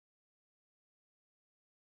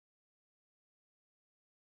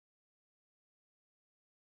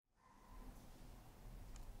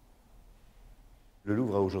Le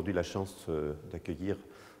Louvre a aujourd'hui la chance d'accueillir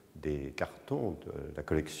des cartons de la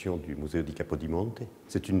collection du Musée di Capodimonte.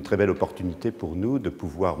 C'est une très belle opportunité pour nous de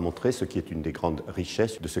pouvoir montrer ce qui est une des grandes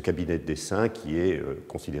richesses de ce cabinet de dessin qui est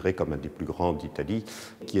considéré comme un des plus grands d'Italie,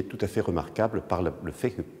 qui est tout à fait remarquable par le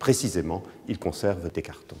fait que précisément il conserve des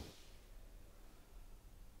cartons.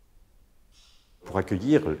 Pour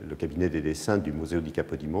accueillir le cabinet des dessins du Musée di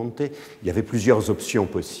Capodimonte, il y avait plusieurs options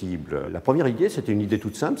possibles. La première idée, c'était une idée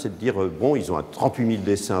toute simple, c'est de dire, bon, ils ont 38 000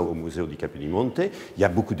 dessins au Musée di Capodimonte, il y a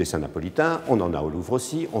beaucoup de dessins napolitains, on en a au Louvre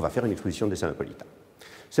aussi, on va faire une exposition de dessins napolitains.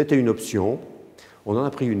 C'était une option. On en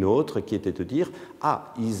a pris une autre qui était de dire,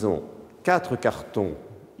 ah, ils ont 4 cartons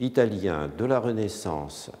italiens de la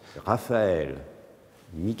Renaissance, Raphaël,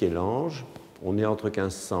 Michel-Ange, on est entre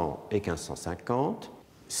 1500 et 1550,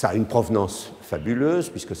 ça a une provenance fabuleuse,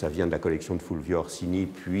 puisque ça vient de la collection de Fulvio Orsini,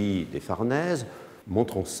 puis des Farnèse.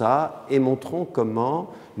 Montrons ça et montrons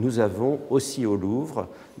comment nous avons aussi au Louvre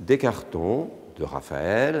des cartons de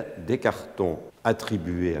Raphaël, des cartons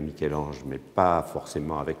attribués à Michel-Ange, mais pas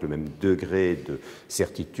forcément avec le même degré de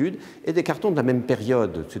certitude, et des cartons de la même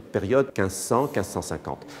période, cette période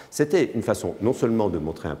 1500-1550. C'était une façon non seulement de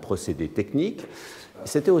montrer un procédé technique,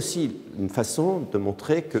 c'était aussi une façon de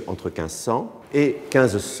montrer qu'entre 1500 et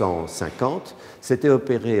 1550, s'était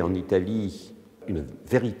opérée en Italie une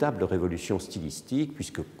véritable révolution stylistique,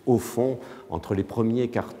 puisque, au fond, entre les premiers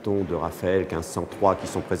cartons de Raphaël 1503 qui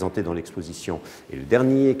sont présentés dans l'exposition et le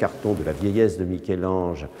dernier carton de la vieillesse de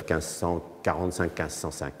Michel-Ange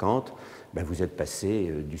 1545-1550, ben vous êtes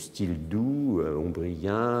passé du style doux,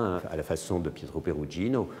 ombrien, à la façon de Pietro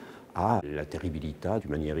Perugino, à la terribilità du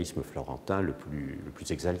maniérisme florentin le plus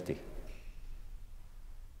exalté.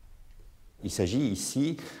 Il s'agit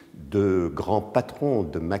ici de grands patrons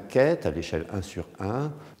de maquettes à l'échelle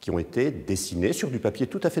 1/1 qui ont été dessinés sur du papier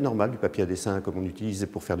tout à fait normal, du papier à dessin comme on utilisait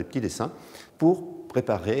pour faire des petits dessins, pour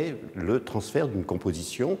préparer le transfert d'une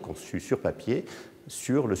composition conçue sur papier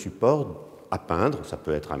sur le support à peindre. Ça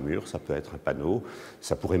peut être un mur, ça peut être un panneau,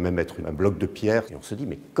 ça pourrait même être un bloc de pierre. Et on se dit,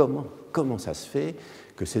 mais comment ça se fait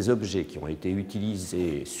que ces objets qui ont été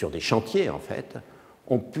utilisés sur des chantiers, en fait,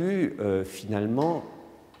 ont pu finalement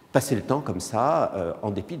passer le temps comme ça,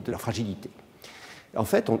 en dépit de leur fragilité. En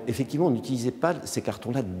fait, effectivement, on n'utilisait pas ces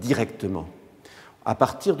cartons-là directement. À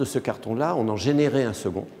partir de ce carton-là, on en générait un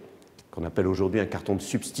second, qu'on appelle aujourd'hui un carton de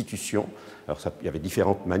substitution. Alors, il y avait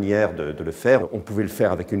différentes manières de le faire. On pouvait le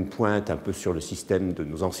faire avec une pointe un peu sur le système de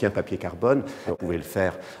nos anciens papiers carbone. On pouvait le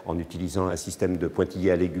faire en utilisant un système de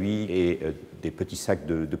pointillés à l'aiguille et des petits sacs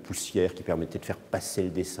de poussière qui permettaient de faire passer le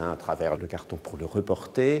dessin à travers le carton pour le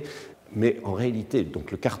reporter. Mais en réalité,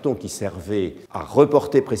 donc, le carton qui servait à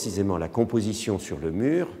reporter précisément la composition sur le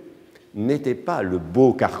mur n'était pas le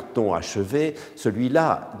beau carton achevé.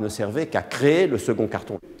 Celui-là ne servait qu'à créer le second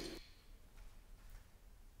carton.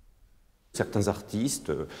 Certains artistes,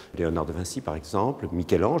 Léonard de Vinci par exemple,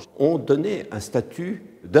 Michel-Ange, ont donné un statut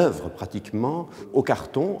d'œuvre pratiquement au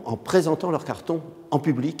carton en présentant leur carton en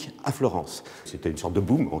public à Florence. C'était une sorte de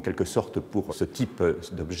boom en quelque sorte pour ce type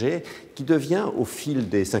d'objet qui devient au fil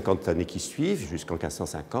des 50 années qui suivent, jusqu'en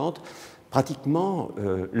 1550, pratiquement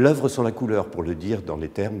l'œuvre sans la couleur, pour le dire dans les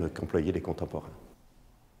termes qu'employaient les contemporains.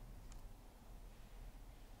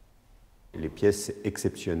 Les pièces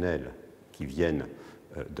exceptionnelles qui viennent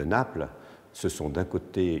de Naples, ce sont d'un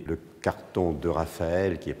côté le carton de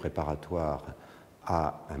Raphaël qui est préparatoire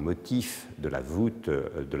à un motif de la voûte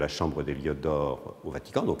de la chambre d'Héliodore au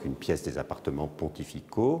Vatican, donc une pièce des appartements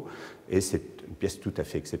pontificaux, et c'est une pièce tout à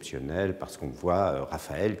fait exceptionnelle parce qu'on voit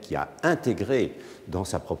Raphaël qui a intégré dans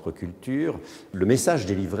sa propre culture le message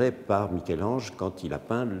délivré par Michel-Ange quand il a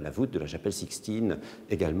peint la voûte de la chapelle Sixtine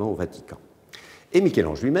également au Vatican. Et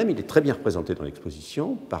Michel-Ange lui-même, il est très bien représenté dans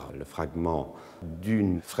l'exposition par le fragment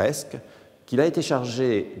d'une fresque qu'il a été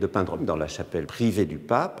chargé de peindre dans la chapelle privée du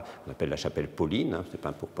pape, on appelle la chapelle Pauline, c'est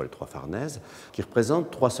peint pour Paul III Farnèse, qui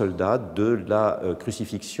représente 3 soldats de la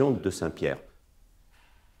crucifixion de Saint-Pierre.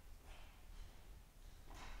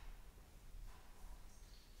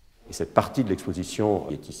 Et cette partie de l'exposition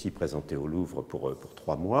est ici présentée au Louvre pour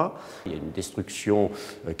 3 mois. Il y a une destruction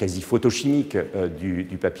quasi photochimique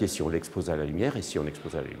du papier si on l'expose à la lumière, et si on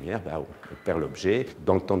expose à la lumière, on perd l'objet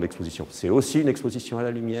dans le temps de l'exposition. C'est aussi une exposition à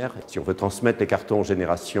la lumière. Si on veut transmettre les cartons aux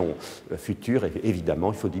générations futures,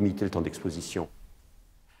 évidemment, il faut limiter le temps d'exposition.